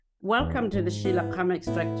Welcome to the Sheila Kama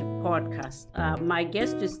Extractive Podcast. My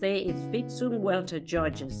guest today is Fitsum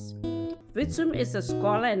Weldegiorgis. Fitsum is a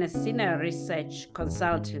scholar and a senior research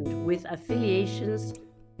consultant with affiliations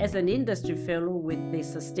as an industry fellow with the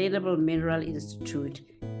Sustainable Mineral Institute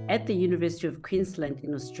at the University of Queensland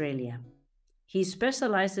in Australia. He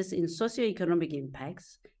specializes in socioeconomic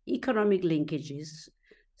impacts, economic linkages,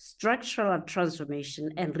 structural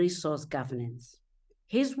transformation, and resource governance.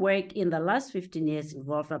 His work in the last 15 years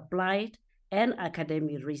involved applied and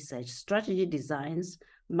academic research, strategy designs,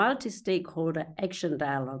 multi-stakeholder action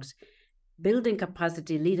dialogues, building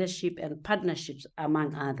capacity, leadership, and partnerships,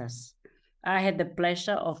 among others. I had the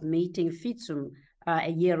pleasure of meeting Fitsum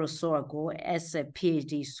a year or so ago as a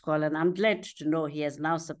PhD scholar, and I'm glad to know he has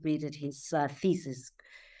now submitted his thesis.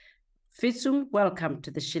 Fitsum, welcome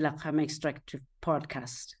to the Sheila Kama Extractive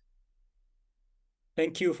Podcast.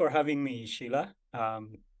 Thank you for having me, Sheila.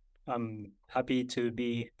 I'm happy to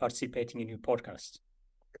be participating in your podcast.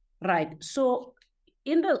 Right. So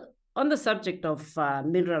on the subject of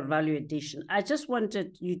mineral value addition, I just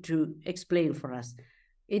wanted you to explain for us.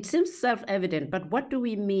 It seems self-evident, but what do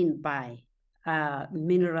we mean by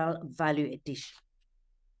mineral value addition?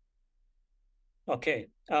 Okay.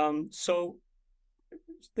 So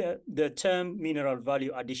the term mineral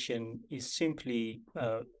value addition is simply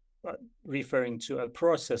referring to a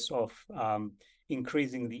process of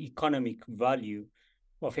increasing the economic value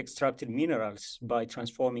of extracted minerals by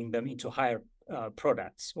transforming them into higher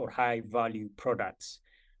products or high value products,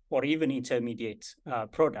 or even intermediate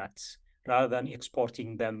products, rather than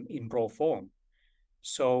exporting them in raw form.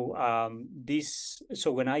 So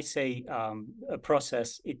when I say a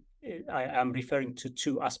process, I am referring to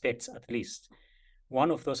two aspects at least.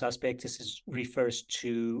 One of those aspects refers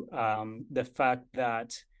to the fact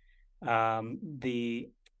that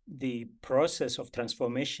the process of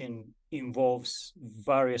transformation involves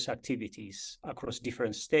various activities across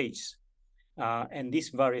different stages, and these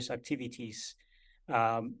various activities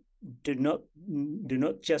do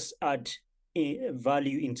not just add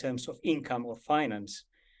value in terms of income or finance,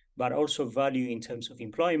 but also value in terms of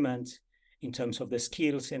employment, in terms of the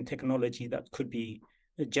skills and technology that could be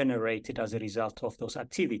generated as a result of those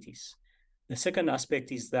activities. The second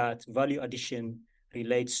aspect is that value addition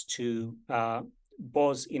relates to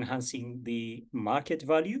both enhancing the market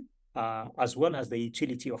value as well as the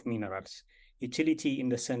utility of minerals. Utility in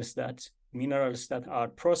the sense that minerals that are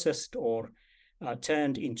processed or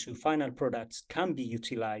turned into final products can be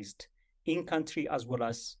utilized in country as well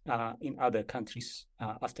as in other countries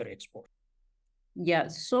after export. Yeah,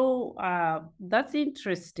 so that's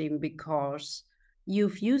interesting because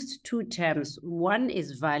you've used two terms. One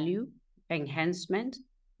is value enhancement,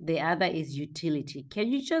 the other is utility.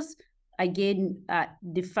 Can you just again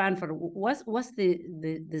define for what's the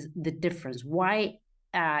difference? Why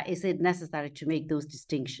is it necessary to make those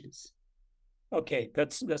distinctions? Okay,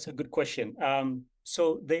 that's a good question.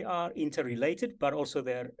 So they are interrelated, but also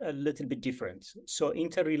they're a little bit different. So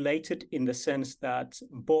interrelated in the sense that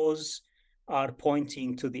both are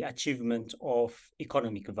pointing to the achievement of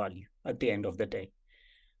economic value at the end of the day.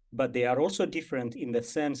 But they are also different in the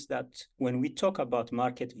sense that when we talk about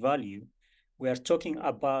market value, we are talking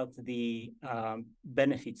about the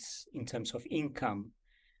benefits in terms of income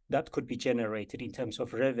that could be generated, in terms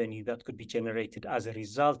of revenue that could be generated as a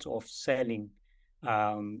result of selling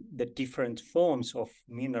the different forms of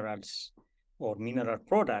minerals or mineral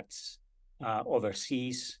products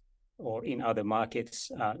overseas or in other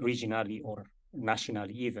markets, regionally or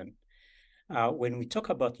nationally even. When we talk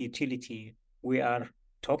about utility, we are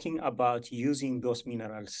talking about using those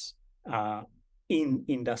minerals in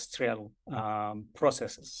industrial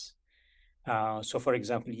processes. So, for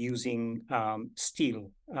example, using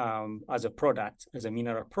steel as a product, as a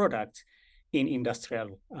mineral product in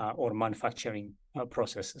industrial or manufacturing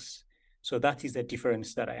processes. So that is the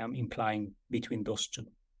difference that I am implying between those two.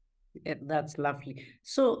 That's lovely.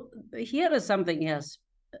 So here is something else.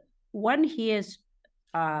 One hears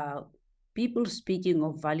people speaking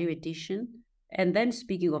of value addition and then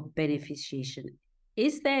speaking of beneficiation.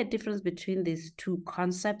 Is there a difference between these two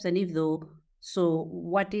concepts? And if so,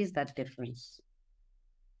 what is that difference?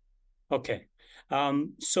 Okay.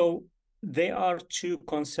 So there are two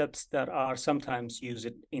concepts that are sometimes used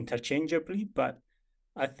interchangeably, but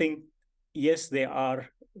I think, yes, they are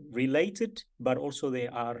related, but also they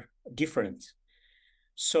are different.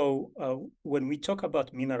 So when we talk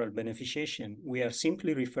about mineral beneficiation, we are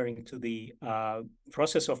simply referring to the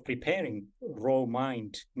process of preparing raw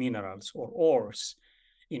mined minerals or ores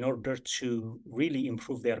in order to really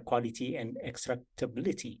improve their quality and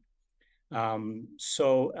extractability.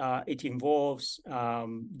 So it involves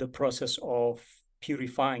the process of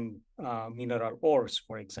purifying mineral ores,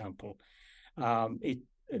 for example.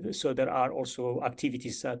 So there are also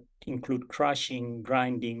activities that include crushing,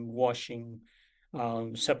 grinding, washing,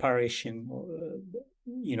 separation,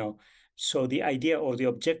 So the idea or the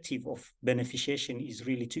objective of beneficiation is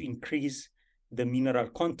really to increase the mineral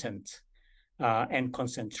content and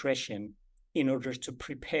concentration in order to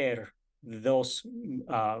prepare those,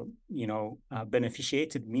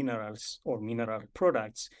 beneficiated minerals or mineral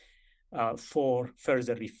products for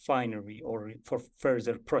further refinery or for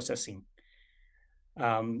further processing.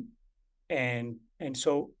 And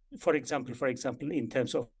so, for example, in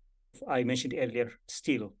terms of, I mentioned earlier,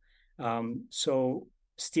 steel. So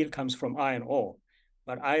steel comes from iron ore,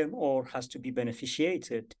 but iron ore has to be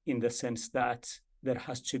beneficiated in the sense that there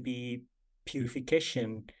has to be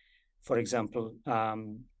purification, for example,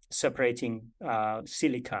 separating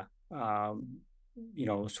silica,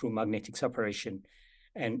 through magnetic separation,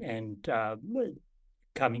 and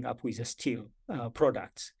coming up with a steel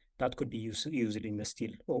product that could be used in the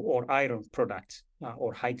steel, or iron product,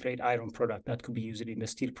 or high-grade iron product that could be used in the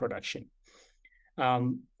steel production.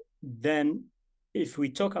 Then, if we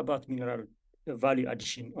talk about mineral value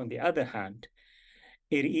addition, on the other hand,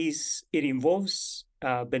 it involves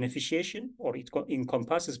beneficiation, or it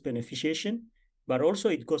encompasses beneficiation, but also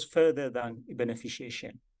it goes further than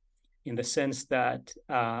beneficiation, in the sense that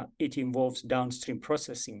it involves downstream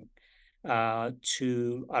processing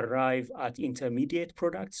to arrive at intermediate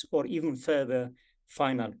products or even further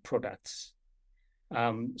final products.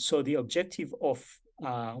 So the objective of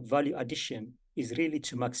value addition is really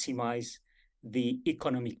to maximize the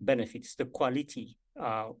economic benefits, the quality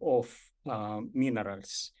of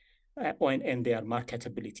minerals, and their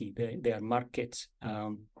marketability, their market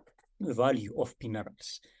value of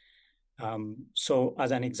minerals. So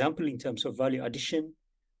as an example, in terms of value addition,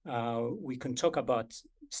 we can talk about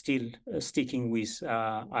still sticking with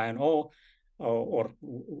iron ore, or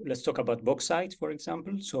let's talk about bauxite, for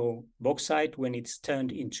example. So bauxite, when it's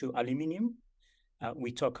turned into aluminum,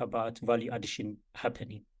 we talk about value addition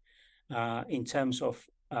happening. In terms of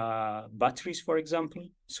batteries, for example,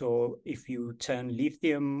 so if you turn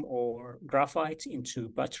lithium or graphite into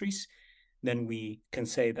batteries, then we can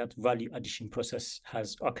say that value addition process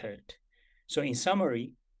has occurred. So in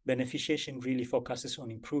summary, beneficiation really focuses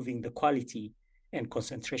on improving the quality and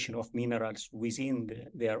concentration of minerals within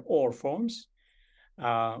their ore forms,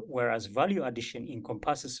 whereas value addition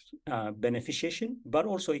encompasses beneficiation, but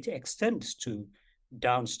also it extends to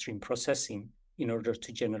downstream processing in order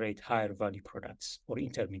to generate higher value products or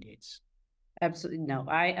intermediates. Absolutely. No,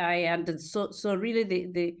 I understand. So really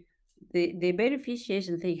the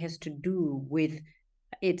beneficiation thing has to do with,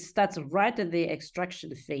 it starts right at the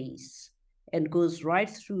extraction phase and goes right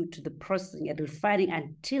through to the processing and refining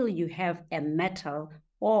until you have a metal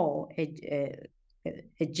or a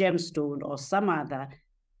gemstone or some other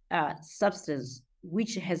substance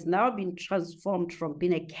which has now been transformed from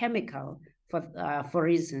being a chemical, for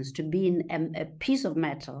instance, to being a piece of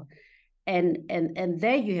metal, and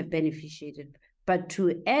there you have beneficiated. But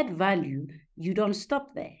to add value, you don't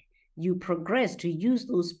stop there. You progress to use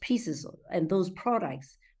those pieces and those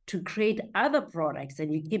products to create other products,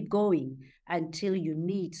 and you keep going until you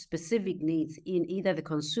meet specific needs in either the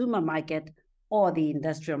consumer market or the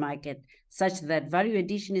industrial market, such that value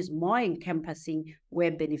addition is more encompassing,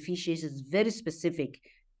 where beneficiation is very specific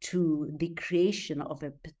to the creation of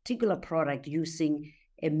a particular product using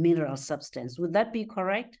a mineral substance. Would that be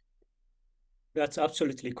correct? That's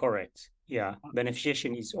absolutely correct. Yeah,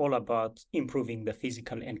 beneficiation is all about improving the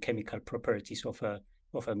physical and chemical properties of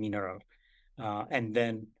a mineral. And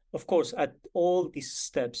then, of course, at all these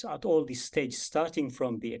steps, at all these stages, starting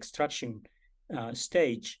from the extraction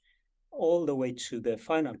stage all the way to the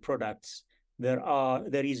final products,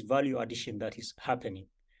 there is value addition that is happening.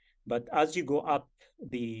 But as you go up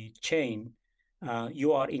the chain,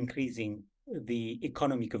 you are increasing the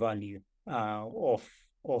economic value of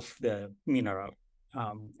the mineral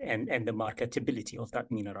and the marketability of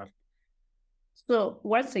that mineral. So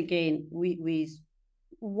once again,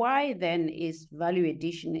 why then is value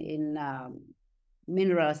addition in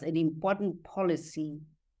minerals an important policy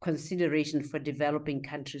consideration for developing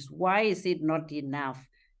countries? Why is it not enough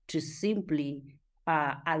to simply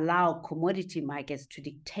allow commodity markets to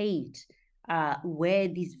dictate where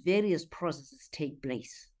these various processes take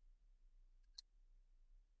place?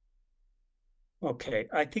 Okay,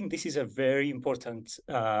 I think this is a very important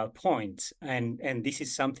point, and this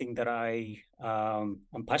is something that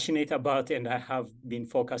I'm passionate about, and I have been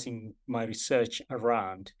focusing my research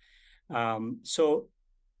around. So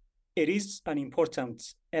it is an important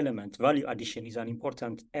element. Value addition is an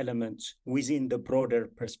important element within the broader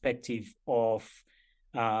perspective of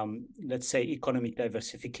let's say, economic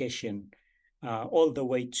diversification, all the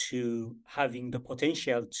way to having the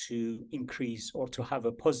potential to increase or to have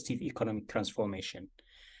a positive economic transformation.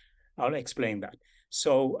 I'll explain that.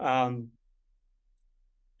 So,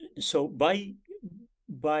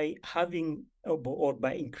 by having or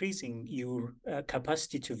by increasing your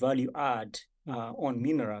capacity to value add on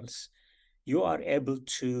minerals, you are able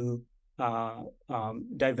to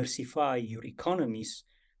diversify your economies,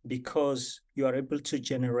 because you are able to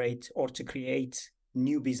generate or to create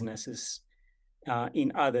new businesses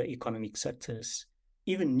in other economic sectors,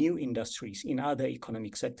 even new industries in other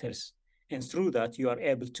economic sectors. And through that, you are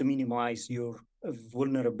able to minimize your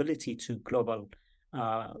vulnerability to global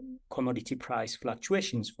commodity price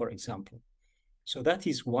fluctuations, for example. So that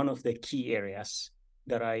is one of the key areas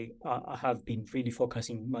that I have been really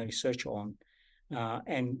focusing my research on.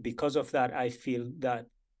 And because of that, I feel that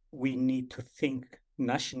we need to think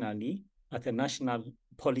nationally at a national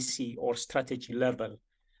policy or strategy level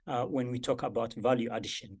when we talk about value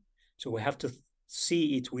addition. So we have to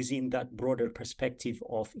see it within that broader perspective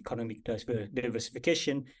of economic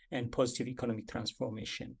diversification and positive economic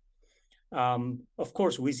transformation. Of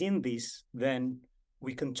course, within this, then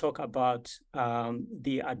we can talk about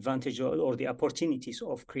the advantage or the opportunities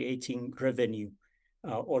of creating revenue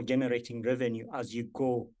or generating revenue as you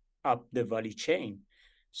go up the value chain.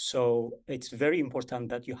 So it's very important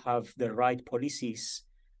that you have the right policies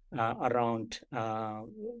around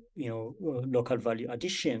local value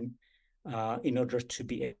addition in order to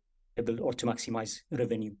be able or to maximize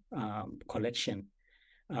revenue collection.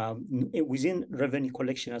 Within revenue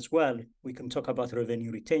collection as well, we can talk about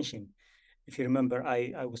revenue retention. If you remember,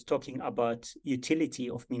 I was talking about utility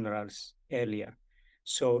of minerals earlier.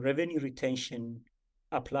 So revenue retention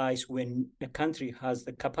applies when a country has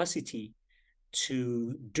the capacity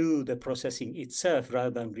to do the processing itself rather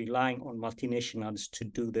than relying on multinationals to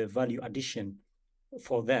do the value addition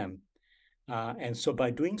for them. And so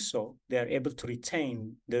by doing so, they are able to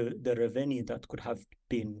retain the revenue that could have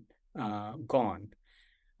been gone.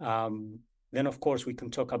 Then, of course, we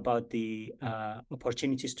can talk about the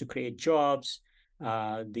opportunities to create jobs,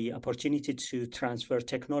 the opportunity to transfer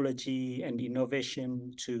technology and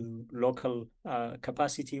innovation to local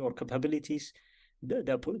capacity or capabilities,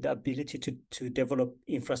 the ability to develop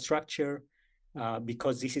infrastructure,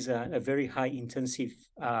 because this is a very high intensive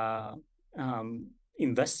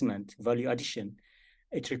investment, value addition.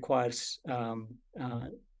 It requires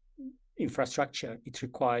infrastructure. It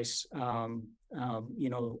requires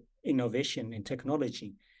innovation and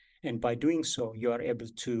technology, and by doing so, you are able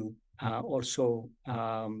to also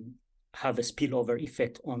have a spillover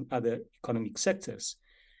effect on other economic sectors.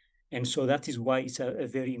 And so that is why it's a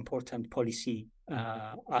very important policy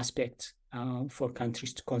aspect for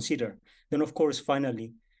countries to consider. Then, of course,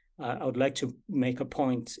 finally, I would like to make a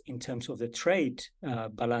point in terms of the trade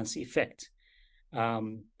balance effect.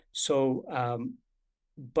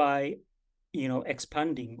 By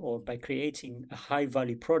expanding or by creating a high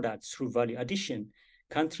value product through value addition,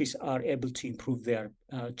 countries are able to improve their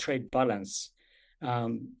trade balance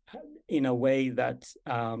in a way that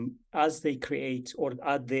as they create or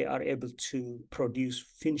as they are able to produce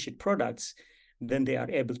finished products, then they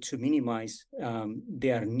are able to minimize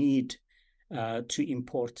their need to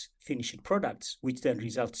import finished products, which then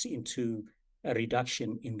results into a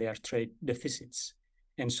reduction in their trade deficits.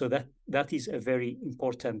 And so that is a very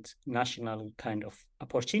important national kind of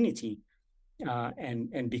opportunity.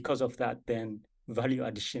 And because of that, then value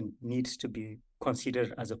addition needs to be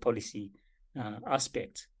considered as a policy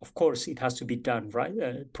aspect. Of course, it has to be done right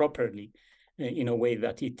properly in a way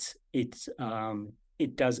that it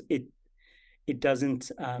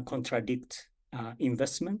doesn't contradict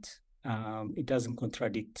investment. It doesn't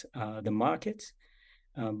contradict the market,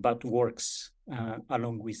 but works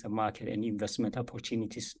along with the market and investment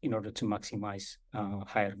opportunities in order to maximize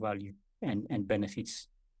higher value and benefits.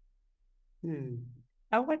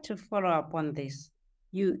 I want to follow up on this.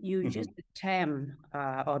 You used the term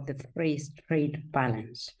or the phrase trade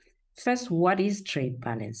balance. First, what is trade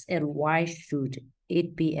balance, and why should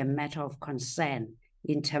it be a matter of concern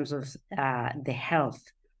in terms of the health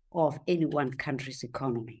of any one country's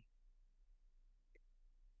economy?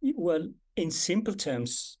 Well, in simple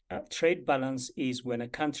terms, trade balance is when a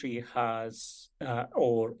country has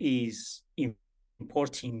or is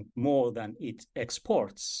importing more than it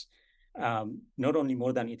exports. Not only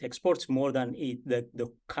more than it exports, more than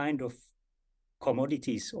the kind of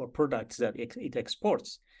commodities or products that it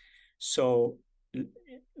exports. So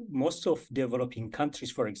most of developing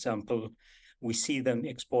countries, for example, we see them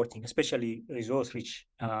exporting, especially resource-rich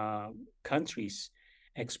countries,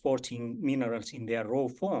 exporting minerals in their raw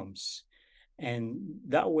forms. and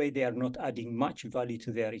that way they are not adding much value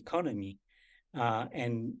to their economy.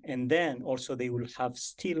 And then also they will have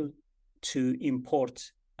still to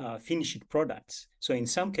import finished products. So in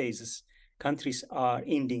some cases, countries are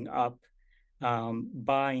ending up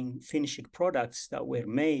buying finished products that were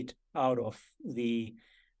made out of the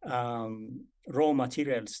raw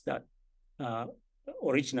materials that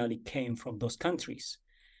originally came from those countries.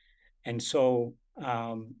 And so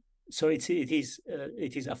it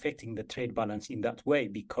is affecting the trade balance in that way,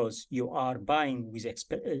 because you are buying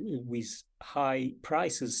with high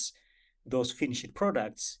prices those finished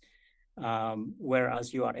products,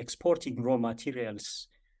 whereas you are exporting raw materials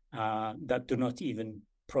that do not even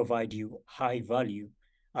provide you high value,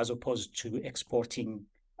 as opposed to exporting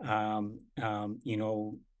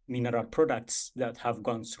mineral products that have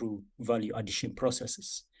gone through value addition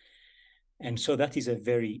processes. And so that is a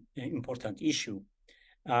very important issue.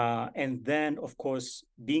 And then, of course,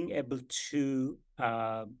 being able to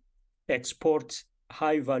export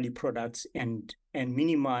high-value products and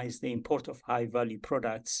minimize the import of high-value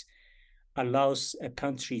products allows a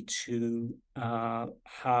country to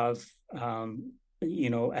have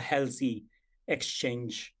a healthy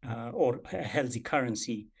exchange or a healthy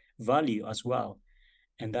currency value as well.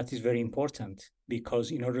 And that is very important,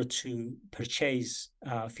 because in order to purchase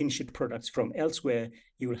finished products from elsewhere,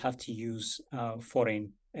 you will have to use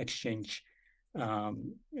foreign exchange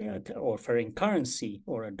or foreign currency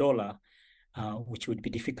or a dollar, which would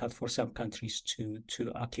be difficult for some countries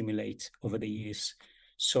to accumulate over the years.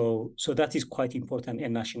 So that is quite important,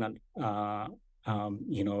 and national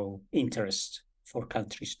interest for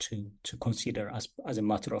countries to consider as a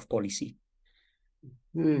matter of policy.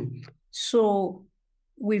 So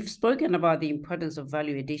we've spoken about the importance of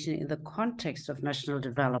value addition in the context of national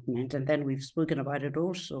development, and then we've spoken about it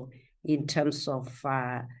also in terms of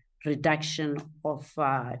reduction of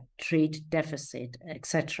trade deficit,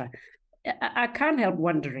 etc. I can't help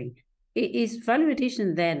wondering, is value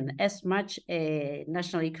addition then as much a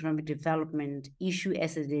national economic development issue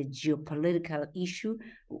as it is a geopolitical issue?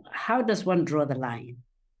 How does one draw the line?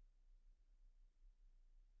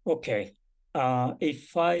 Okay.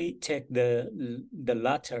 If I take the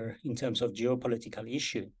latter in terms of geopolitical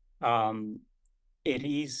issue, it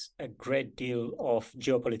is a great deal of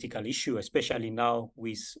geopolitical issue, especially now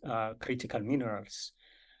with critical minerals.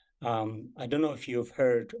 I don't know if you've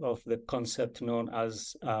heard of the concept known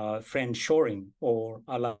as friend shoring or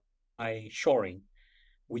ally shoring,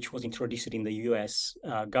 which was introduced in the US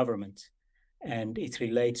government. And it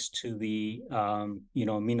relates to the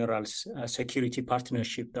minerals security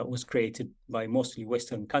partnership that was created by mostly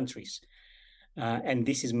Western countries. And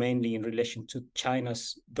this is mainly in relation to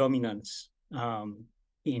China's dominance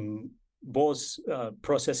in both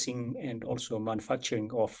processing and also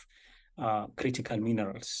manufacturing of critical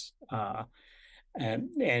minerals.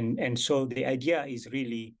 And so the idea is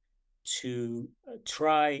really to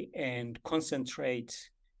try and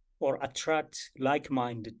concentrate or attract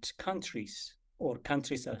like-minded countries or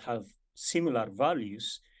countries that have similar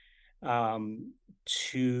values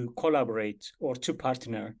to collaborate or to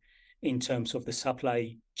partner in terms of the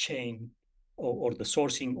supply chain or the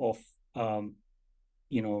sourcing of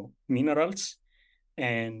minerals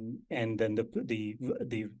and then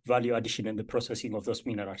the value addition and the processing of those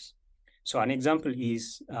minerals. So an example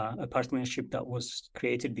is a partnership that was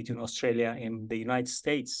created between Australia and the United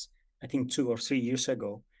States, I think 2 or 3 years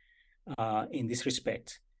ago, in this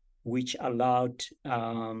respect, which allowed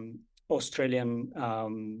Australian,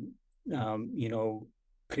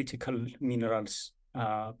 critical minerals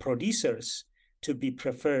producers to be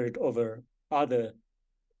preferred over other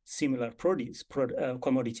similar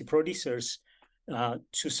commodity producers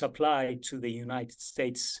to supply to the United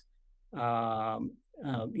States,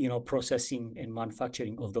 processing and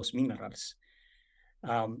manufacturing of those minerals.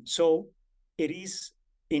 So it is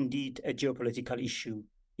indeed a geopolitical issue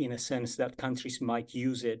in a sense that countries might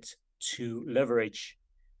use it to leverage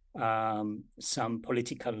some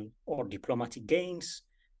political or diplomatic gains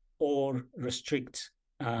or restrict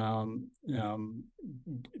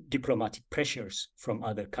diplomatic pressures from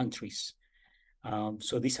other countries.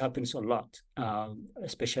 So this happens a lot,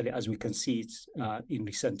 especially as we can see it in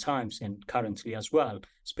recent times and currently as well,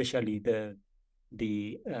 especially the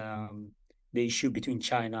issue between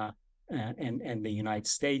China and the United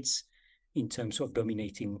States in terms of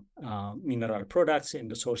dominating mineral products and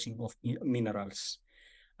the sourcing of minerals.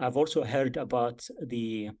 I've also heard about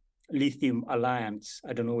the lithium alliance.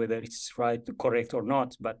 I don't know whether it's correct or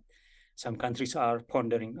not, but some countries are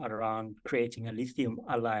pondering around creating a lithium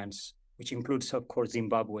alliance, which includes, of course,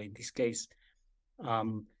 Zimbabwe in this case.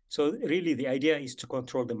 So really the idea is to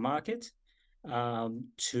control the market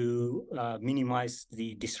to minimize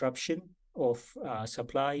the disruption of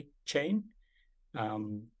supply chain.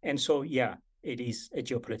 And so, yeah, it is a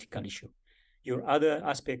geopolitical issue. Your other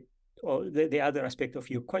aspect, or the other aspect of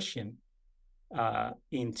your question,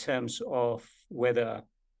 in terms of whether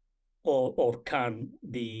or can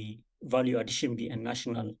the value addition be a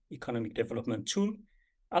national economic development tool?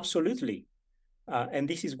 Absolutely. And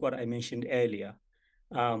this is what I mentioned earlier.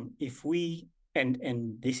 If we,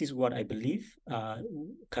 and this is what I believe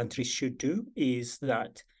countries should do, is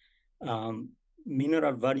that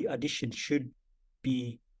mineral value addition should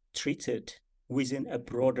be treated within a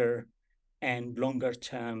broader and longer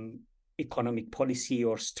term economic policy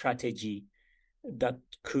or strategy that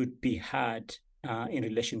could be had in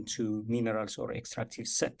relation to minerals or extractive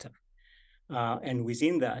sector. And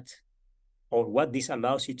within that, or what this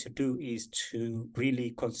allows you to do, is to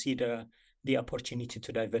really consider the opportunity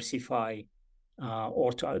to diversify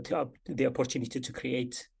or to the opportunity to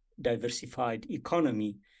create diversified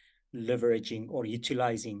economy, leveraging or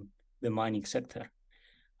utilizing the mining sector.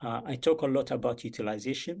 I talk a lot about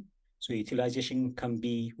utilization. So utilization can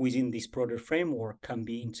be within this broader framework, can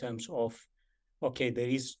be in terms of, okay, there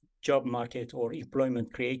is job market or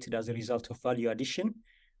employment created as a result of value addition,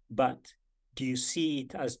 but do you see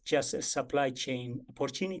it as just a supply chain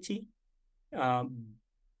opportunity?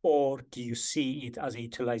 Or do you see it as a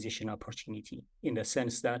utilization opportunity, in the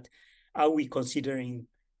sense that, are we considering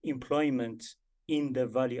employment in the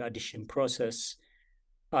value addition process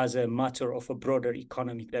as a matter of a broader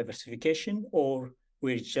economic diversification, or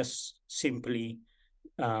we're just simply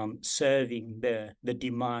serving the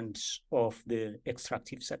demands of the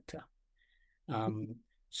extractive sector?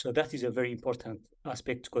 So that is a very important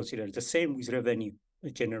aspect to consider. The same with revenue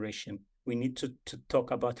generation. We need to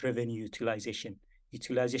talk about revenue utilization.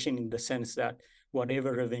 Utilization in the sense that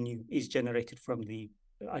whatever revenue is generated from the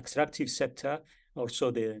extractive sector,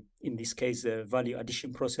 also in this case, the value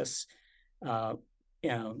addition process,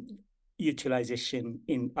 utilization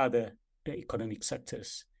in other economic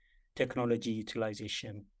sectors, technology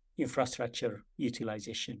utilization, infrastructure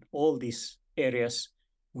utilization, all these areas,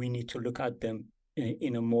 we need to look at them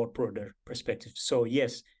in a more broader perspective. So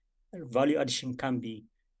yes, value addition can be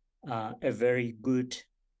a very good,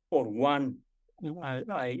 or one,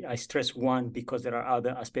 I stress one because there are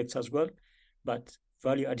other aspects as well, but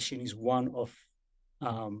value addition is one of,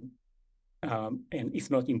 and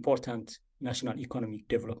if not important, national economic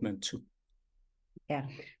development too. Yeah.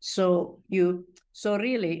 So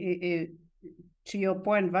really, to your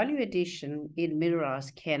point, value addition in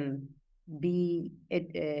minerals can be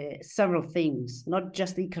several things, not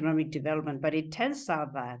just economic development, but it turns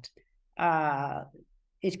out that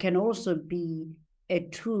it can also be a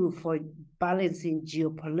tool for balancing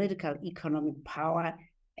geopolitical economic power,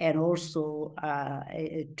 and also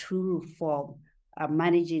a tool for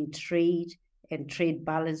managing trade and trade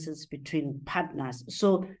balances between partners.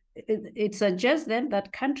 So it suggests then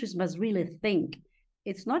that countries must really think.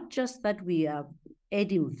 It's not just that we are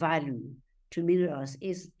adding value to minerals.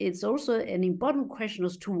 It's also an important question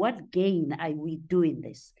as to what gain are we doing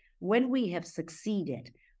this? When we have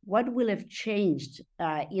succeeded, what will have changed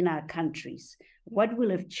in our countries? What will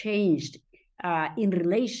have changed in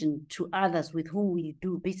relation to others with whom we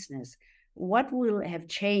do business? What will have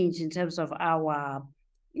changed in terms of our,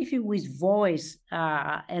 if you wish, voice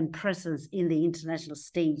and presence in the international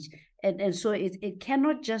stage? And so it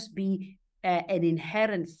cannot just be an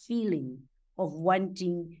inherent feeling of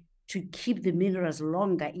wanting to keep the minerals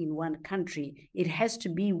longer in one country. It has to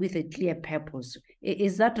be with a clear purpose.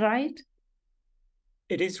 Is that right?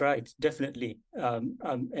 It is right, definitely.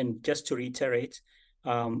 And just to reiterate,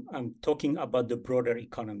 I'm talking about the broader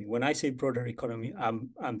economy. When I say broader economy,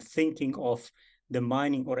 I'm thinking of the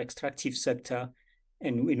mining or extractive sector,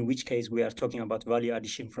 and in which case we are talking about value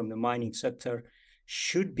addition from the mining sector,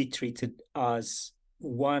 should be treated as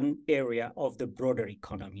one area of the broader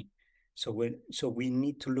economy. So we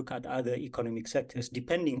need to look at other economic sectors,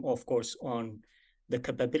 depending, of course, on the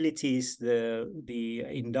capabilities, the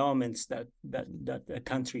endowments that a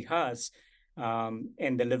country has,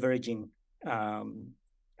 and the leveraging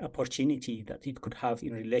opportunity that it could have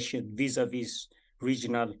in relation vis-a-vis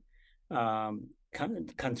regional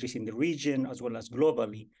countries in the region as well as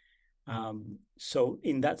globally. So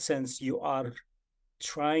in that sense, you are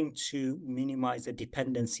trying to minimize the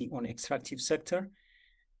dependency on extractive sector.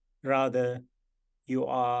 Rather, you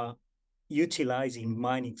are utilizing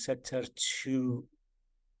mining sector to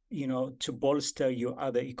bolster your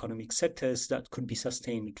other economic sectors that could be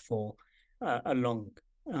sustained for a long,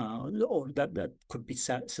 or that could be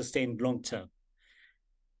sustained long term.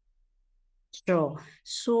 Sure.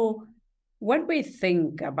 So When we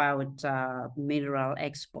think about mineral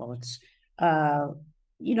exports,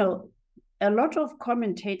 you know, a lot of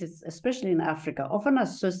commentators, especially in Africa, often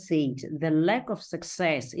associate the lack of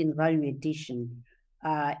success in value addition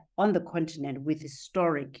on the continent with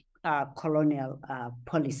historic colonial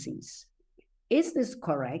policies. Is this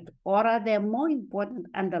correct, or are there more important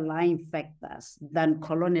underlying factors than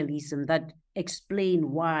colonialism that explain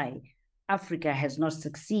why Africa has not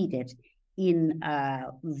succeeded in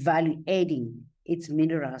value adding its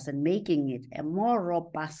minerals and making it a more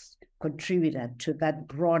robust contributor to that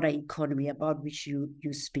broader economy about which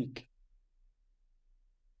you speak?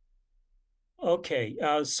 Okay,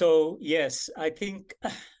 so yes, I think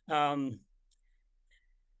um,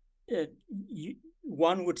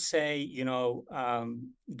 one would say,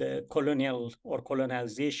 the colonial or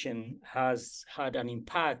colonization has had an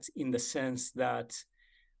impact in the sense that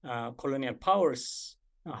colonial powers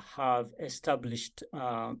have established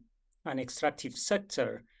an extractive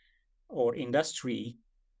sector or industry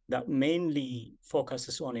that mainly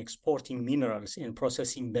focuses on exporting minerals and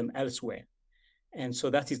processing them elsewhere. And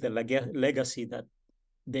so that is the legacy that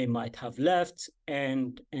they might have left,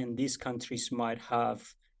 and these countries might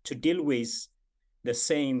have to deal with the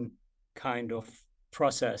same kind of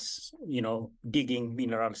process, digging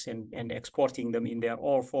minerals and exporting them in their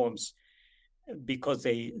ore forms, because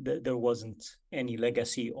there wasn't any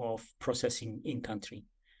legacy of processing in country.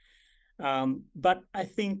 But I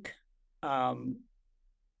think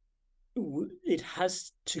it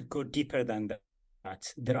has to go deeper than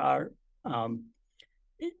that. There are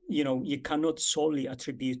you cannot solely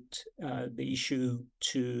attribute the issue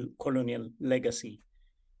to colonial legacy.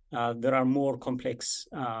 There are more complex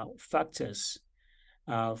factors.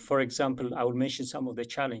 For example, I will mention some of the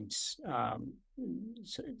challenges,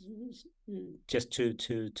 just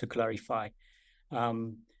to clarify.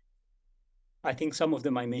 I think some of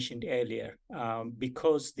them I mentioned earlier,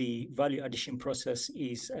 because the value addition process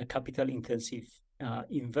is a capital-intensive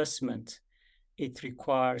investment. It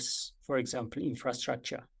requires, for example,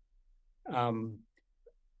 infrastructure.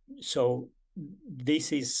 So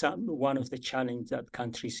this is one of the challenges that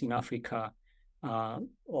countries in Africa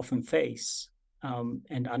often face.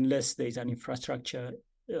 And unless there's an infrastructure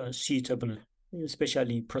suitable,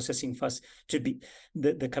 especially processing fast, to be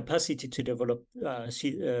the capacity to develop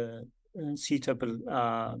suitable,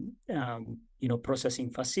 processing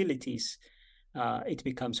facilities, it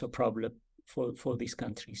becomes a problem for these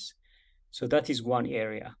countries. So that is one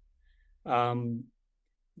area.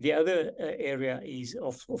 The other area is,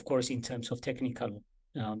 of course, in terms of technical.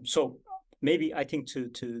 So maybe I think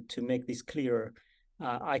to make this clearer,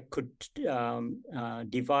 I could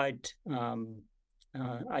divide.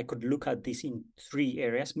 I could look at this in three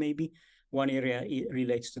areas. Maybe one area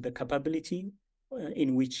relates to the capability,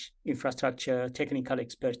 in which infrastructure, technical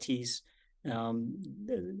expertise,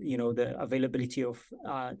 the availability of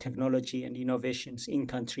technology and innovations in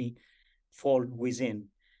country fall within.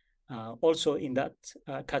 Also in that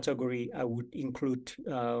category, I would include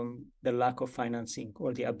the lack of financing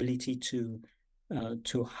or the ability to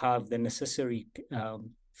have the necessary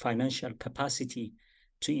financial capacity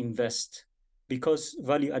to invest, because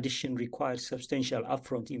value addition requires substantial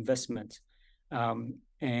upfront investment,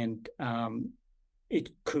 and it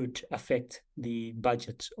could affect the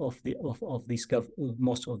budget of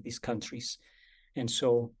most of these countries, and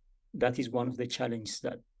so that is one of the challenges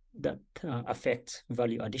that affect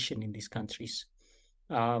value addition in these countries.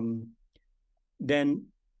 Then,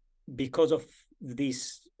 because of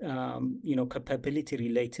these,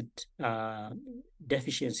 capability-related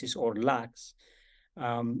deficiencies or lacks,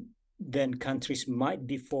 then countries might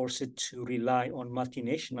be forced to rely on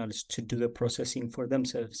multinationals to do the processing for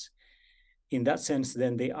themselves. In that sense,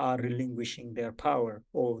 then they are relinquishing their power,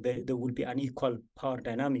 or there will be unequal power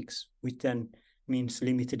dynamics, which then means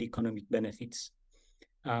limited economic benefits.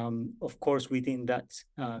 Of course, within that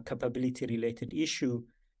capability-related issue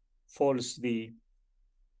falls the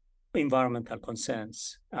environmental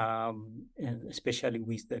concerns, and especially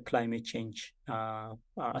with the climate change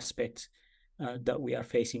aspect that we are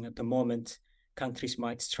facing at the moment. Countries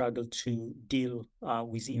might struggle to deal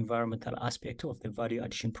with the environmental aspect of the value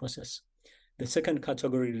addition process. The second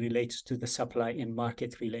category relates to the supply and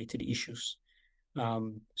market-related issues.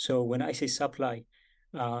 So when I say supply,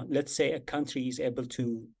 let's say a country is able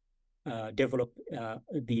to develop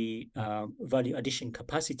the value addition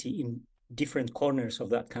capacity in different corners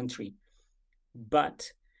of that country,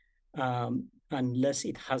 but unless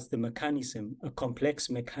it has the mechanism, a complex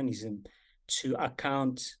mechanism to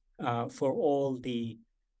account for all the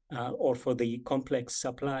or for the complex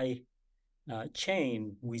supply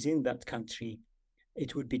chain within that country,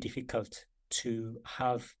 it would be difficult to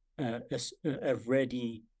have a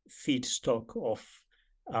ready feedstock of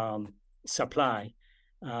supply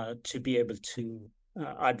to be able to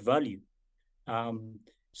add value.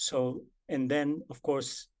 And then, of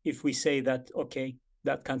course, if we say that, okay,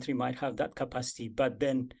 that country might have that capacity, but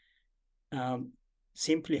then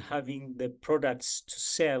simply having the products to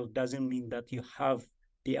sell doesn't mean that you have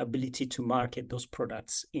the ability to market those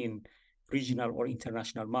products in regional or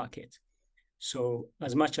international market. So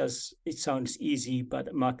as much as it sounds easy, but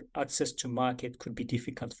access to market could be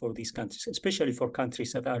difficult for these countries, especially for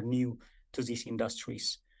countries that are new to these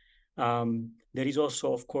industries. There is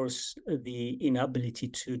also, of course, the inability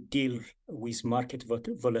to deal with market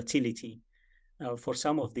volatility. For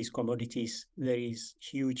some of these commodities, there is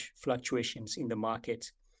huge fluctuations in the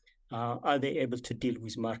market. Are they able to deal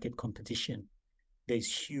with market competition?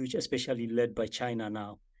 There's huge, especially led by China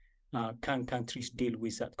now. Can countries deal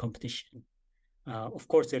with that competition? Of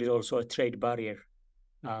course, there is also a trade barrier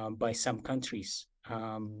by some countries.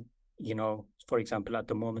 For example, at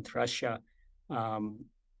the moment, Russia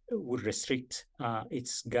would restrict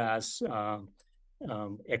its gas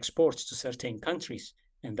exports to certain countries,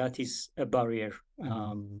 and that is a barrier,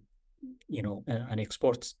 an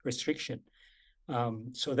export restriction.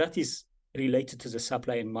 So that is related to the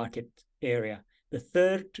supply and market area. The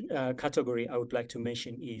third category I would like to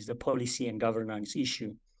mention is the policy and governance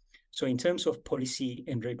issue. So in terms of policy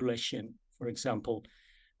and regulation, for example,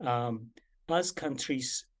 as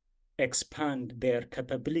countries expand their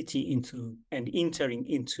capability into and entering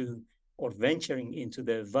into or venturing into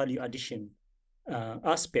the value addition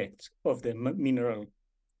aspect of the mineral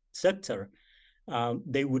sector,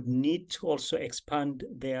 they would need to also expand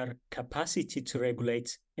their capacity to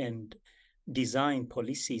regulate and design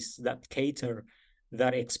policies that cater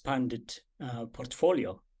that expanded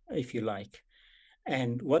portfolio, if you like.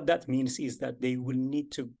 And what that means is that they will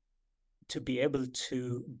need to be able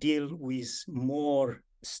to deal with more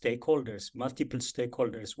stakeholders, multiple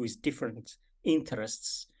stakeholders with different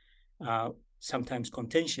interests, sometimes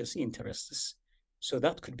contentious interests. So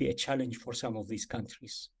that could be a challenge for some of these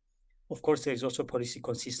countries. Of course, there is also policy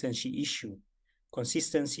consistency issue.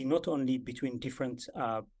 Consistency not only between different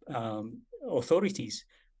authorities,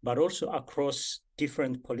 but also across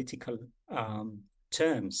different political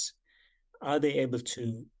terms. Are they able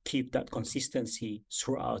to keep that consistency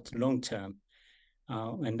throughout long term?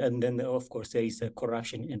 And then, of course, there is the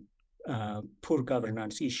corruption and poor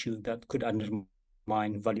governance issue that could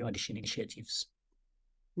undermine value addition initiatives.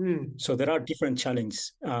 So there are different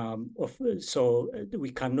challenges. So we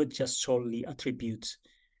cannot just solely attribute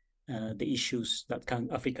the issues that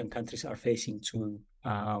African countries are facing to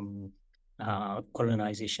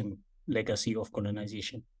colonization, legacy of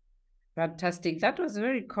colonization. Fantastic. That was a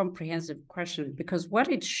very comprehensive question, because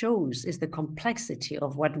what it shows is the complexity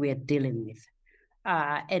of what we are dealing with.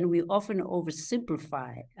 And we often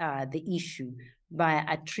oversimplify the issue by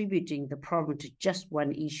attributing the problem to just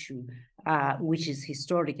one issue, which is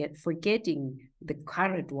historic, forgetting the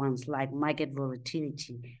current ones like market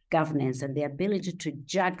volatility, governance, and the ability to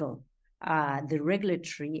juggle the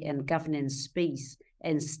regulatory and governance space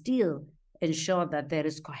and still ensure that there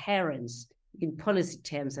is coherence in policy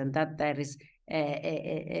terms, and that there is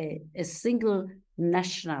a single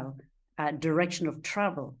national direction of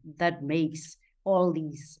travel that makes all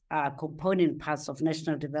these component parts of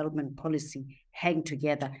national development policy hang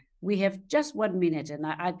together. We have just 1 minute, and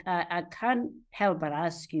I can't help but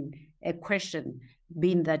ask you a question,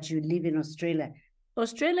 being that you live in Australia.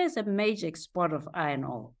 Australia is a major exporter of iron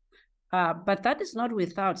ore, but that is not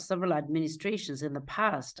without several administrations in the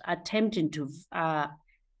past attempting to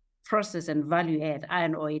process and value add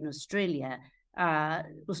iron ore in Australia.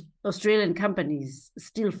 Australian companies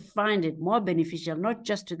still find it more beneficial, not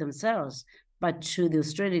just to themselves, but to the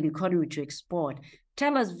Australian economy to export.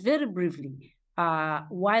 Tell us very briefly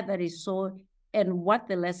why that is so, and what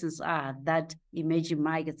the lessons are that emerging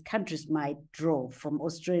markets countries might draw from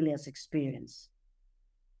Australia's experience.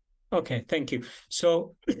 Okay, thank you.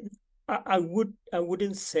 So I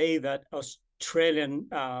wouldn't say that Australian,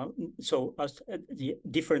 the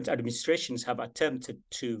different administrations have attempted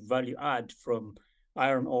to value add from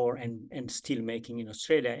iron ore and steel making in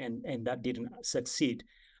Australia, and that didn't succeed.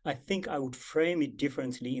 I think I would frame it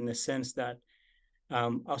differently in the sense that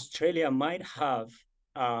Australia might have,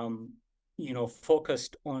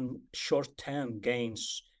 focused on short-term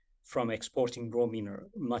gains from exporting raw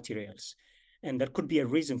materials. And there could be a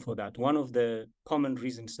reason for that. One of the common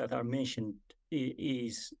reasons that are mentioned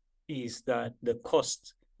is that the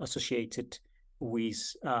cost associated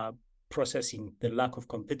with processing, the lack of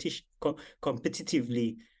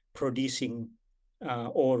competitively producing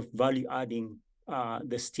or value-adding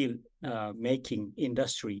the steel making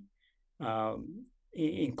industry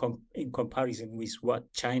in comparison with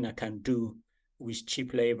what China can do with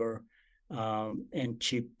cheap labor and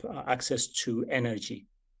cheap access to energy.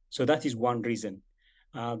 So that is one reason.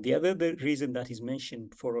 The other reason that is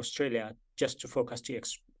mentioned for Australia, just to focus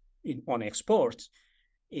on exports,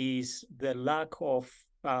 is the lack of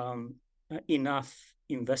enough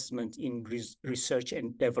investment in research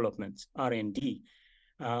and development, R&D.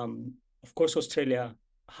 Of course, Australia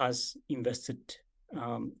has invested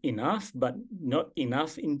enough, but not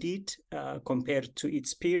enough indeed compared to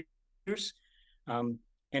its peers.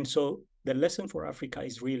 And so the lesson for Africa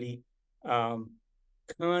is really, the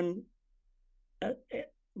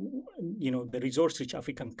resource-rich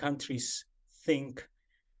African countries think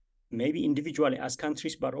maybe individually as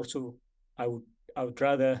countries, but also I would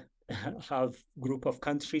rather have group of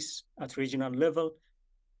countries at regional level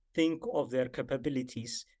think of their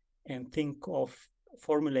capabilities and think of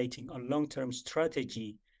formulating a long-term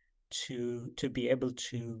strategy to be able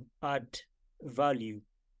to add value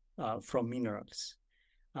from minerals,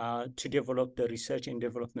 to develop the research and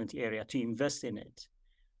development area, to invest in it.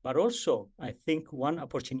 But also, I think one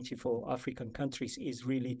opportunity for African countries is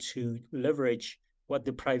really to leverage what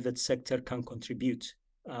the private sector can contribute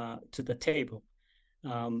to the table.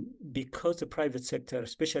 Because the private sector,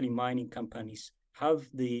 especially mining companies, have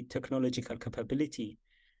the technological capability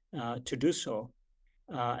to do so,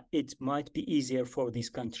 it might be easier for these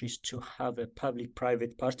countries to have a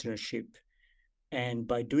public-private partnership. And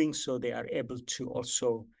by doing so, they are able to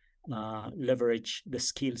also leverage the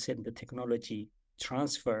skills and the technology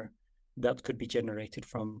transfer that could be generated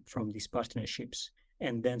from these partnerships.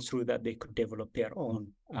 And then through that, they could develop their own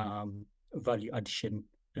value addition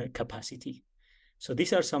capacity. So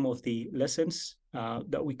these are some of the lessons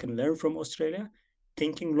that we can learn from Australia,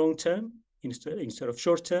 thinking long-term instead of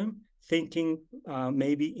short-term, thinking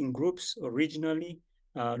maybe in groups or regionally,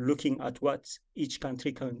 looking at what each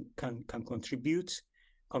country can contribute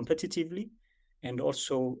competitively, and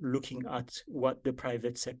also looking at what the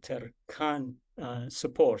private sector can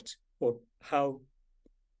support, or how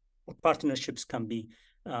partnerships can be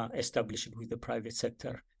established with the private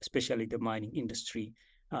sector, especially the mining industry,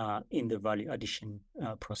 in the value addition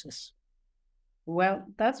process. Well,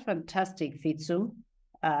 that's fantastic, Fitsum.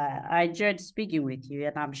 I enjoyed speaking with you,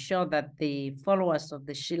 and I'm sure that the followers of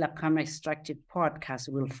the Sheila Khama Extractive podcast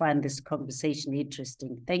will find this conversation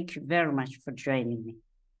interesting. Thank you very much for joining me.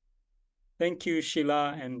 Thank you,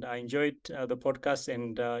 Sheila, and I enjoyed the podcast,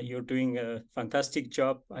 and you're doing a fantastic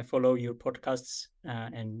job. I follow your podcasts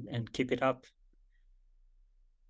and keep it up.